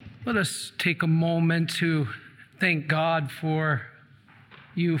Let us take a moment to thank God for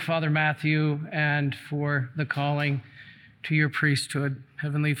you, Father Matthew, and for the calling to your priesthood.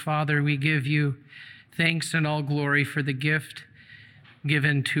 Heavenly Father, we give you thanks and all glory for the gift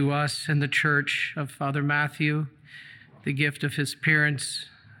given to us in the church of Father Matthew, the gift of his parents,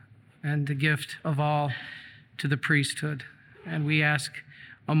 and the gift of all to the priesthood. And we ask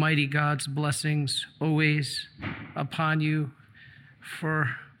Almighty God's blessings always upon you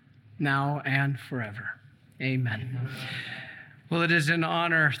for now and forever. Amen. Well, it is an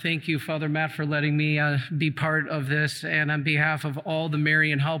honor. Thank you, Father Matt, for letting me be part of this. And on behalf of all the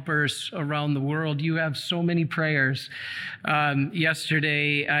Marian helpers around the world, you have so many prayers.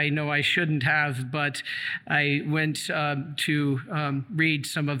 Yesterday, I know I shouldn't have, but I went to read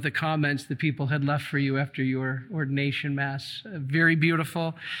some of the comments that people had left for you after your ordination mass. Very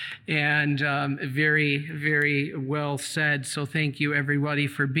beautiful and very, very well said. So thank you, everybody,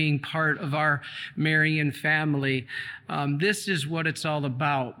 for being part of our Marian family. This is what it's all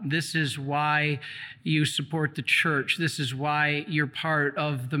about. This is why you support the church. This is why you're part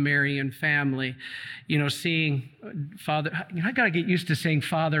of the Marian family. You know, seeing Father, I got to get used to saying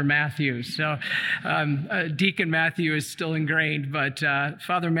Father Matthew. So Deacon Matthew is still ingrained, but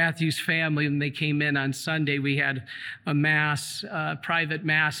Father Matthew's family, when they came in on Sunday, we had a mass, private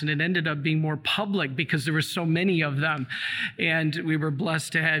mass, and it ended up being more public because there were so many of them. And we were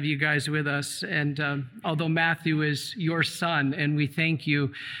blessed to have you guys with us. And although Matthew is your son, and we thank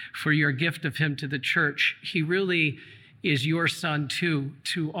you for your gift of him to the church, he really is your son too,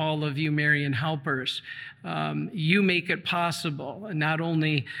 to all of you Marian helpers. You make it possible. And not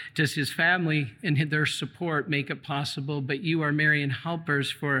only does his family and their support make it possible, but you are Marian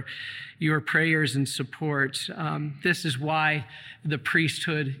helpers for your prayers and support. This is why the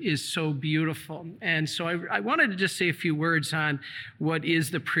priesthood is so beautiful. And so I wanted to just say a few words on what is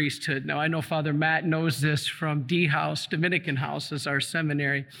the priesthood. Now, I know Father Matt knows this from D House, Dominican House, as our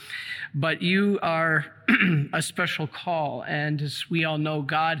seminary, but you are a special call. And as we all know,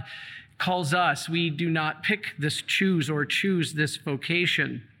 God calls us. We do not choose this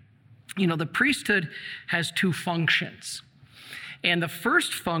vocation. You know, the priesthood has two functions. And the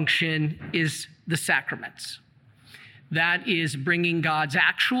first function is the sacraments. That is bringing God's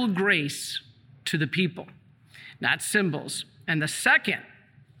actual grace to the people, not symbols. And the second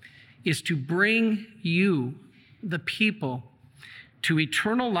is to bring you, the people, to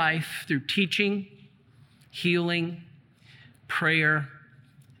eternal life through teaching, healing, prayer,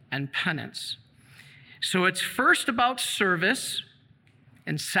 and penance. So it's first about service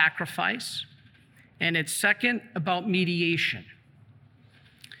and sacrifice, and it's second about mediation.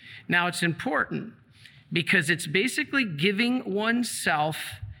 Now, it's important because it's basically giving oneself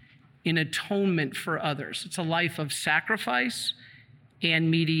in atonement for others. It's a life of sacrifice and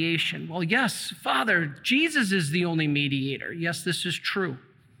mediation. Well, yes, Father, Jesus is the only mediator. Yes, this is true.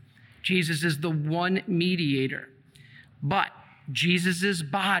 Jesus is the one mediator. But Jesus'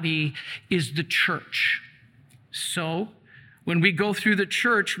 body is the church. So when we go through the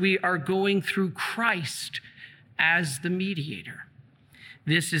church, we are going through Christ as the mediator.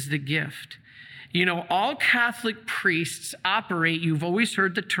 This is the gift. You know, all Catholic priests operate, you've always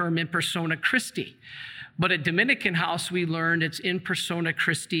heard the term in persona Christi, but at Dominican House, we learned it's in persona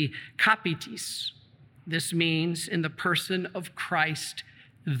Christi capitis. This means in the person of Christ,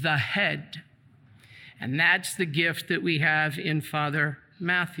 the head. And that's the gift that we have in Father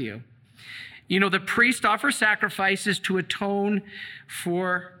Matthew. You know, the priest offers sacrifices to atone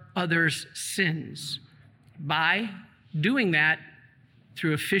for others' sins. By doing that,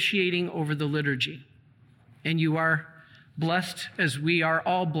 through officiating over the liturgy. And you are blessed, as we are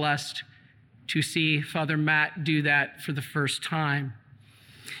all blessed, to see Father Matt do that for the first time.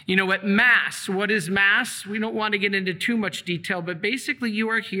 You know, at Mass, what is Mass? We don't want to get into too much detail, but basically you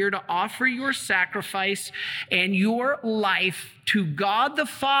are here to offer your sacrifice and your life to God the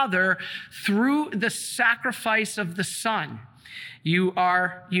Father through the sacrifice of the Son. You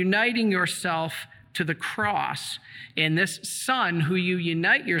are uniting yourself to the cross, and this Son who you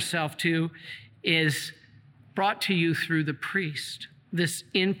unite yourself to is brought to you through the priest. This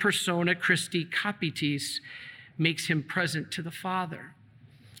in persona Christi capitis makes him present to the Father.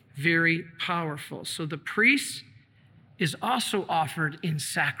 Very powerful. So the priest is also offered in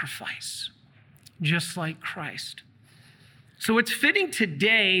sacrifice, just like Christ. So it's fitting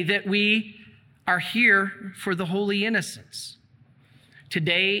today that we are here for the Holy Innocents.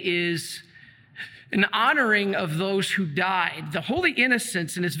 Today is an honoring of those who died, the Holy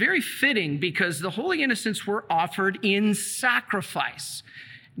Innocents, and it's very fitting because the Holy Innocents were offered in sacrifice,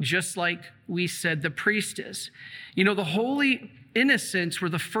 just like we said the priest is. You know, the Holy innocents were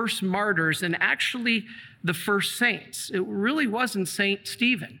the first martyrs and actually the first saints. It really wasn't St.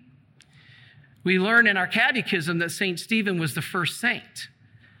 Stephen. We learn in our catechism that St. Stephen was the first saint.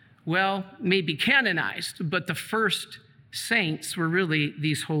 Well, maybe canonized, but the first saints were really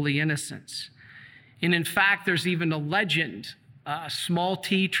these holy innocents. And in fact, there's even a legend, a small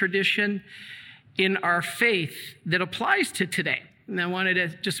t tradition in our faith that applies to today. And I wanted to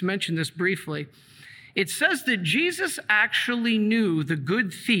just mention this briefly. It says that Jesus actually knew the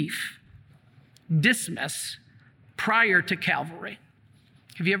good thief, Dismas, prior to Calvary.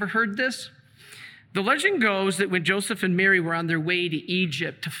 Have you ever heard this? The legend goes that when Joseph and Mary were on their way to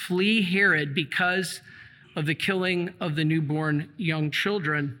Egypt to flee Herod because of the killing of the newborn young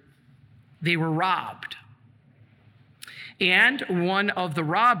children, they were robbed. And one of the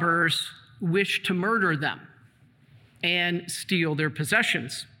robbers wished to murder them and steal their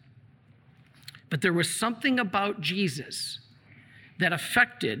possessions. But there was something about Jesus that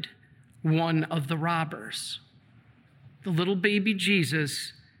affected one of the robbers. The little baby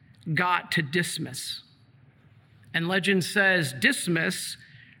Jesus got to Dismas. And legend says Dismas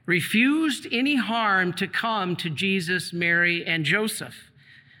refused any harm to come to Jesus, Mary, and Joseph.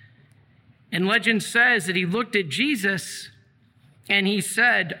 And legend says that he looked at Jesus and he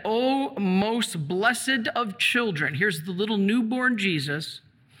said, "O most blessed of children," here's the little newborn Jesus,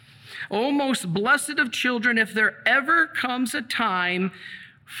 "O most blessed of children, if there ever comes a time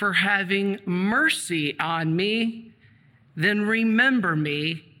for having mercy on me, then remember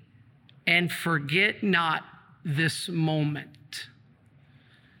me and forget not this moment."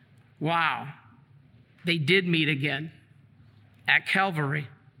 Wow. They did meet again at Calvary,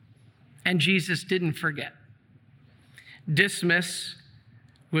 and Jesus didn't forget. Dismas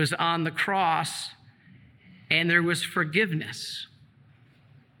was on the cross, and there was forgiveness.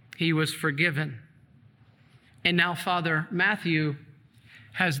 He was forgiven. And now Father Matthew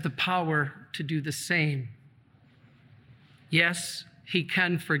has the power to do the same. Yes, he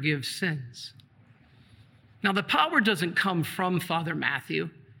can forgive sins. Now, the power doesn't come from Father Matthew.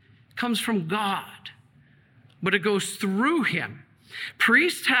 It comes from God, but it goes through him.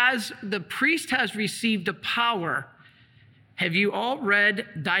 The priest has received a power. Have you all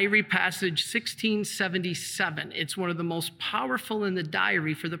read diary passage 1677? It's one of the most powerful in the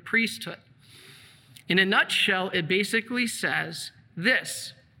diary for the priesthood. In a nutshell, it basically says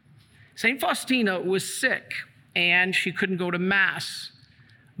this: St. Faustina was sick and she couldn't go to Mass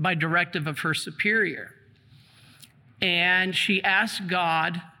by directive of her superior. And she asked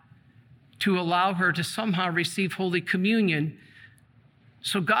God to allow her to somehow receive Holy Communion.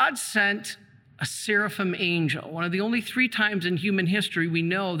 So God sent a seraphim angel. One of the only 3 times in human history we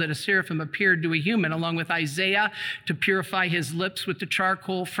know that a seraphim appeared to a human, along with Isaiah to purify his lips with the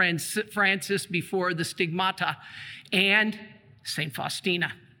charcoal, Francis before the stigmata, and St.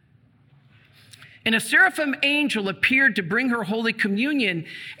 Faustina. And a seraphim angel appeared to bring her Holy Communion,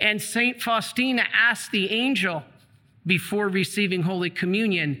 and St. Faustina asked the angel before receiving Holy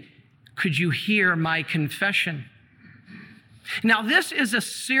Communion, "Could you hear my confession?" Now, this is a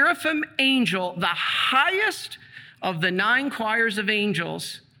seraphim angel, the highest of the 9 choirs of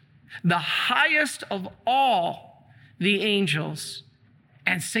angels, the highest of all the angels.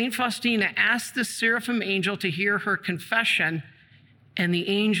 And St. Faustina asked the seraphim angel to hear her confession, and the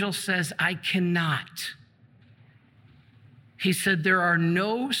angel says, "I cannot." He said, "There are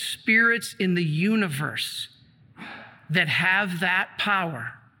no spirits in the universe that have that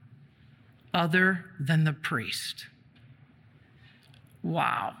power other than the priest."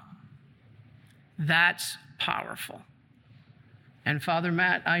 Wow. That's powerful. And Father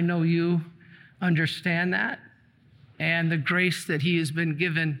Matt, I know you understand that and the grace that he has been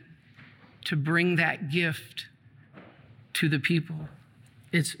given to bring that gift to the people.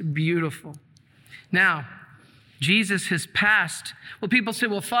 It's beautiful. Now, Jesus has passed. Well, people say,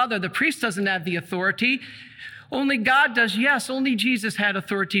 "Well, Father, the priest doesn't have the authority. Only God does." Yes, only Jesus had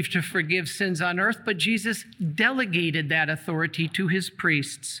authority to forgive sins on earth, but Jesus delegated that authority to his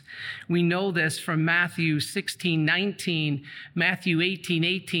priests. We know this from Matthew 16:19, Matthew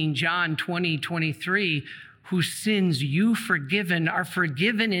 18:18, John 20:23. Whose sins you forgiven are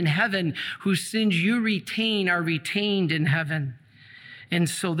forgiven in heaven. Whose sins you retain are retained in heaven. And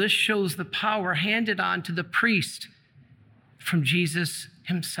so this shows the power handed on to the priest from Jesus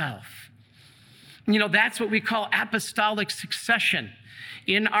himself. You know, that's what we call apostolic succession.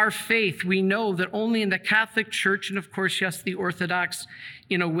 In our faith, we know that only in the Catholic Church, and of course, yes, the Orthodox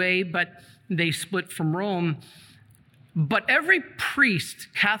in a way, but they split from Rome. But every priest,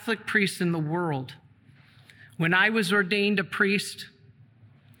 Catholic priest in the world, when I was ordained a priest,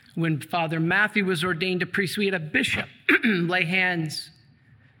 When Father Matthew was ordained a priest, we had a bishop lay hands.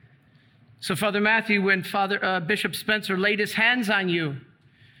 So Father Matthew, when Bishop Spencer laid his hands on you,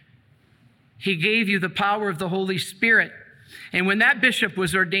 he gave you the power of the Holy Spirit. And when that bishop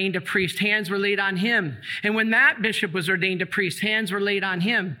was ordained a priest, hands were laid on him. And when that bishop was ordained a priest, hands were laid on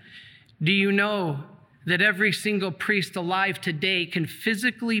him. Do you know that every single priest alive today can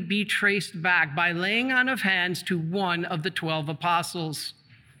physically be traced back by laying on of hands to one of the 12 apostles?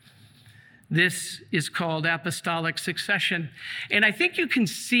 This is called apostolic succession. And I think you can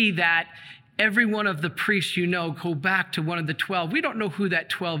see that every one of the priests you know go back to one of the 12. We don't know who that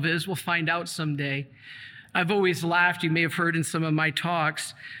 12 is. We'll find out someday. I've always laughed, you may have heard in some of my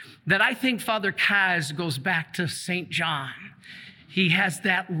talks, that I think Father Kaz goes back to St. John. He has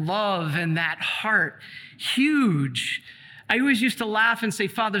that love and that heart, huge. I always used to laugh and say,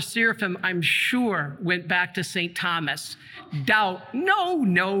 Father Seraphim, I'm sure, went back to St. Thomas. Doubt,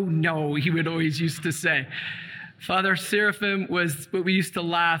 no, he would always used to say. Father Seraphim was what we used to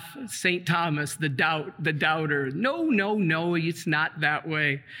laugh, St. Thomas, the doubter. No, it's not that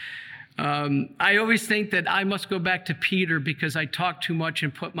way. I always think that I must go back to Peter because I talk too much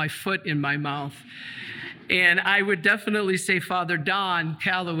and put my foot in my mouth. And I would definitely say Father Don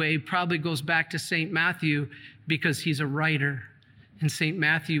Calloway probably goes back to St. Matthew because he's a writer. And St.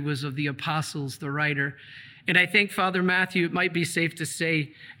 Matthew was of the apostles, the writer. And I think, Father Matthew, it might be safe to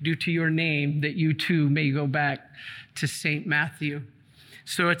say, due to your name, that you too may go back to St. Matthew.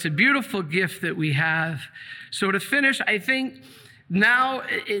 So it's a beautiful gift that we have. So to finish, I think now,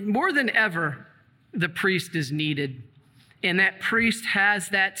 more than ever, the priest is needed. And that priest has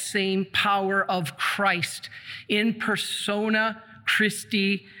that same power of Christ in persona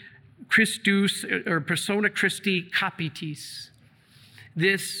Christus, or persona Christi capitis.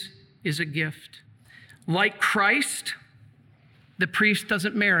 This is a gift. Like Christ, the priest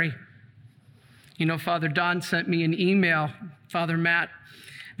doesn't marry. You know, Father Don sent me an email, Father Matt,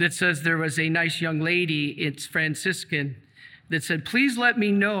 that says there was a nice young lady, it's Franciscan, that said, please let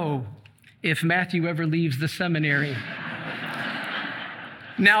me know if Matthew ever leaves the seminary.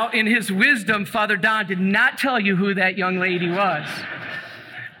 Now, in his wisdom, Father Don did not tell you who that young lady was.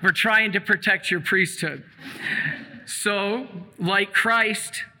 We're trying to protect your priesthood. So, like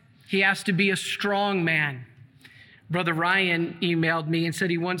Christ, he has to be a strong man. Brother Ryan emailed me and said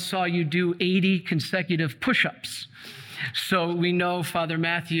he once saw you do 80 consecutive push-ups. So we know Father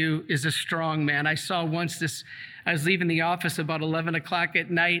Matthew is a strong man. I saw once I was leaving the office about 11 o'clock at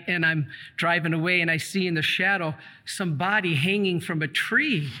night, and I'm driving away, and I see in the shadow some body hanging from a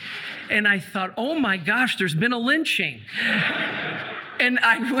tree. And I thought, oh my gosh, there's been a lynching. And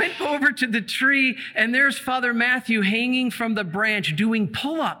I went over to the tree, and there's Father Matthew hanging from the branch doing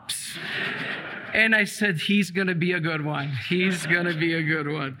pull-ups. And I said, he's going to be a good one. He's going to be a good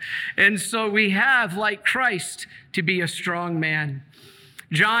one. And so we have, like Christ, to be a strong man.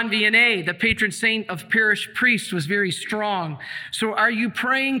 John Vianney, the patron saint of parish priests, was very strong. So are you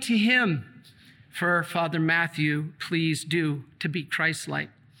praying to him? For Father Matthew, please do, to be Christ-like.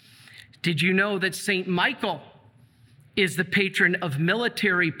 Did you know that St. Michael is the patron of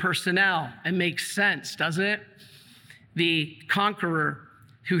military personnel? It makes sense, doesn't it? The conqueror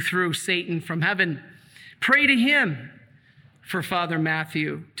who threw Satan from heaven. Pray to him for Father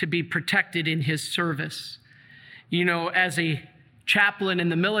Matthew to be protected in his service. You know, as a chaplain in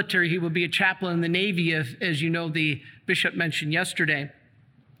the military, he will be a chaplain in the Navy, as you know, the bishop mentioned yesterday.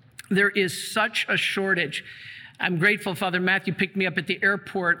 There is such a shortage. I'm grateful Father Matthew picked me up at the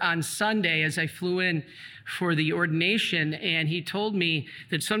airport on Sunday as I flew in for the ordination, and he told me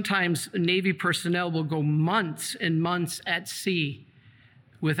that sometimes Navy personnel will go months and months at sea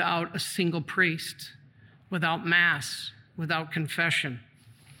without a single priest, without mass, without confession.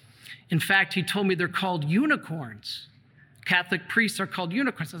 In fact, he told me they're called unicorns. Catholic priests are called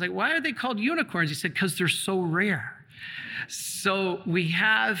unicorns. I was like, why are they called unicorns? He said, because they're so rare. So we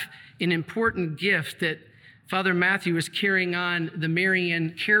have an important gift that Father Matthew is carrying on, the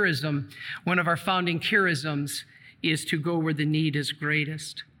Marian charism. One of our founding charisms is to go where the need is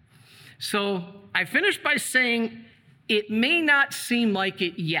greatest. So I finished by saying, it may not seem like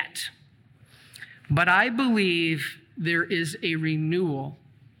it yet, but I believe there is a renewal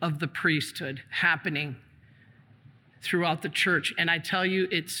of the priesthood happening throughout the church. And I tell you,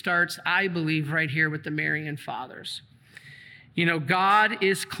 it starts, I believe, right here with the Marian Fathers. You know, God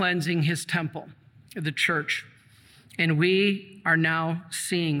is cleansing his temple, the church. And we are now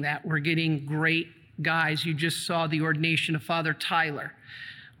seeing that. We're getting great guys. You just saw the ordination of Father Tyler.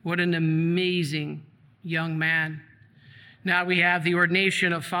 What an amazing young man. Now we have the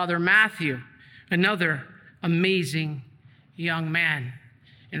ordination of Father Matthew, another amazing young man.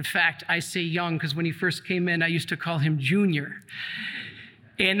 In fact, I say young because when he first came in, I used to call him Junior.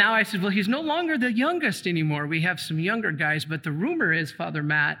 And now I said, well, he's no longer the youngest anymore. We have some younger guys, but the rumor is Father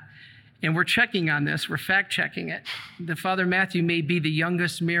Matt, and we're checking on this, we're fact-checking it, that Father Matthew may be the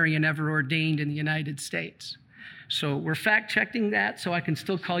youngest Marian ever ordained in the United States. So we're fact-checking that, so I can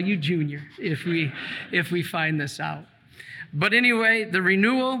still call you Junior if we find this out. But anyway, the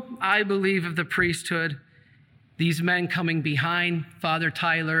renewal, I believe, of the priesthood, these men coming behind Father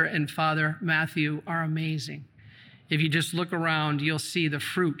Tyler and Father Matthew are amazing. If you just look around, you'll see the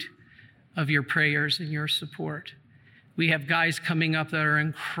fruit of your prayers and your support. We have guys coming up that are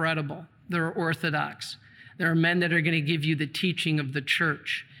incredible. They're Orthodox. There are men that are going to give you the teaching of the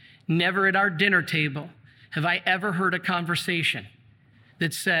church. Never at our dinner table have I ever heard a conversation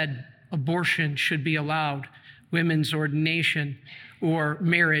that said abortion should be allowed, women's ordination, or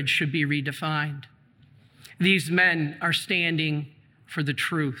marriage should be redefined. These men are standing for the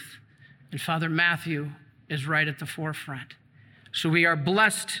truth, and Father Matthew is right at the forefront. So we are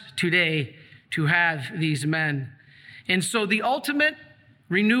blessed today to have these men. And so the ultimate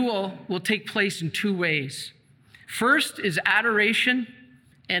renewal will take place in two ways. First is adoration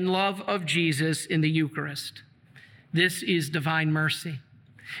and love of Jesus in the Eucharist. This is divine mercy.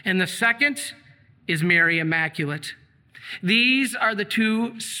 And the second is Mary Immaculate. These are the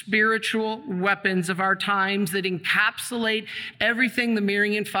two spiritual weapons of our times that encapsulate everything the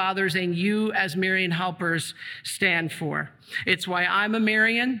Marian Fathers and you as Marian helpers stand for. It's why I'm a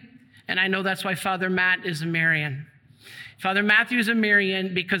Marian, and I know that's why Father Matt is a Marian. Father Matthew is a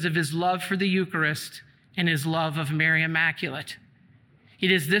Marian because of his love for the Eucharist and his love of Mary Immaculate.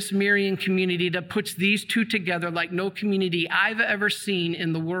 It is this Marian community that puts these two together like no community I've ever seen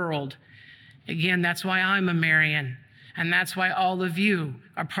in the world. Again, that's why I'm a Marian. And that's why all of you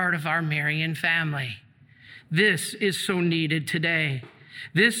are part of our Marian family. This is so needed today.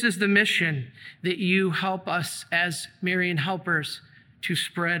 This is the mission that you help us as Marian helpers to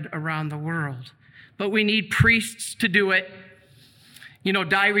spread around the world. But we need priests to do it. You know,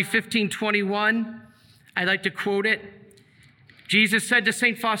 Diary 1521, I like to quote it. Jesus said to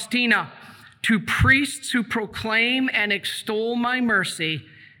St. Faustina, "To priests who proclaim and extol my mercy,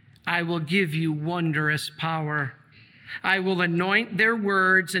 I will give you wondrous power. I will anoint their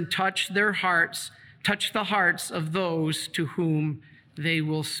words and touch the hearts of those to whom they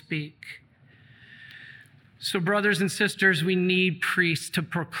will speak." So, brothers and sisters, we need priests to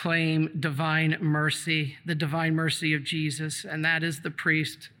proclaim divine mercy, the divine mercy of Jesus, and that is the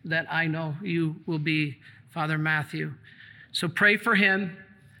priest that I know you will be, Father Matthew. So pray for him,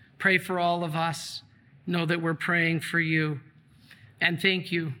 pray for all of us. Know that we're praying for you. And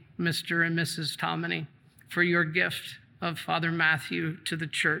thank you, Mr. and Mrs. Tomini, for your gift of Father Matthew to the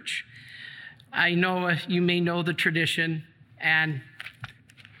church. I know you may know the tradition, and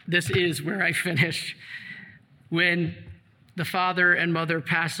this is where I finish. When the father and mother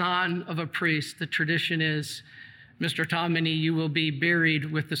pass on of a priest, the tradition is, Mr. Tomini, you will be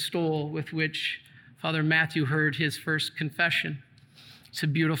buried with the stole with which Father Matthew heard his first confession. It's a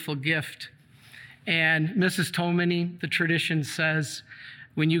beautiful gift. And Mrs. Tomini, the tradition says,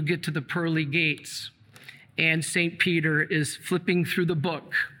 when you get to the pearly gates and St. Peter is flipping through the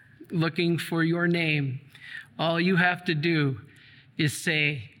book, looking for your name, all you have to do is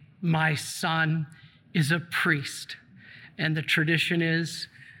say, "My son is a priest." And the tradition is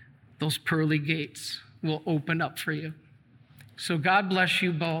those pearly gates will open up for you. So God bless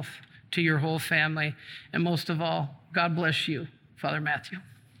you both, to your whole family, and most of all, God bless you, Father Matthew.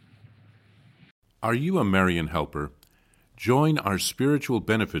 Are you a Marian helper? Join our Spiritual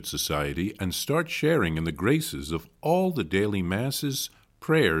Benefit Society and start sharing in the graces of all the daily masses,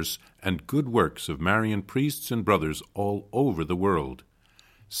 prayers, and good works of Marian priests and brothers all over the world.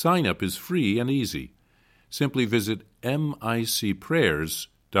 Sign up is free and easy. Simply visit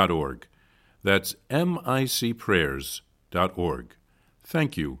micprayers.org. That's micprayers.org.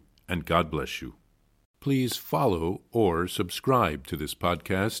 Thank you, and God bless you. Please follow or subscribe to this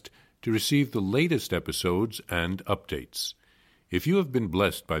podcast to receive the latest episodes and updates. If you have been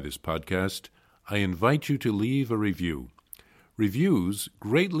blessed by this podcast, I invite you to leave a review. Reviews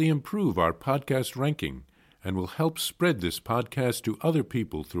greatly improve our podcast ranking and will help spread this podcast to other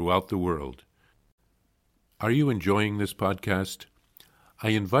people throughout the world. Are you enjoying this podcast? I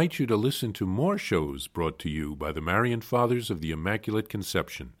invite you to listen to more shows brought to you by the Marian Fathers of the Immaculate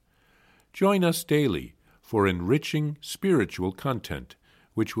Conception. Join us daily for enriching spiritual content,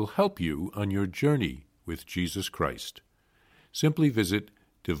 which will help you on your journey with Jesus Christ. Simply visit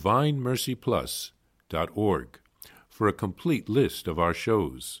DivineMercyPlus.org for a complete list of our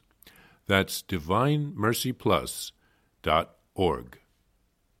shows. That's DivineMercyPlus.org.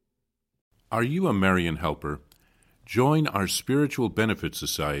 Are you a Marian helper? Join our Spiritual Benefit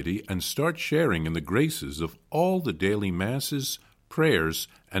Society and start sharing in the graces of all the daily masses, prayers,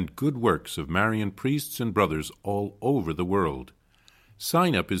 and good works of Marian priests and brothers all over the world.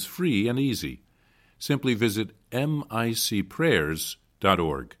 Sign up is free and easy. Simply visit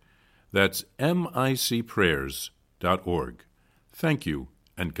micprayers.org. That's micprayers.org. Thank you,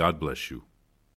 and God bless you.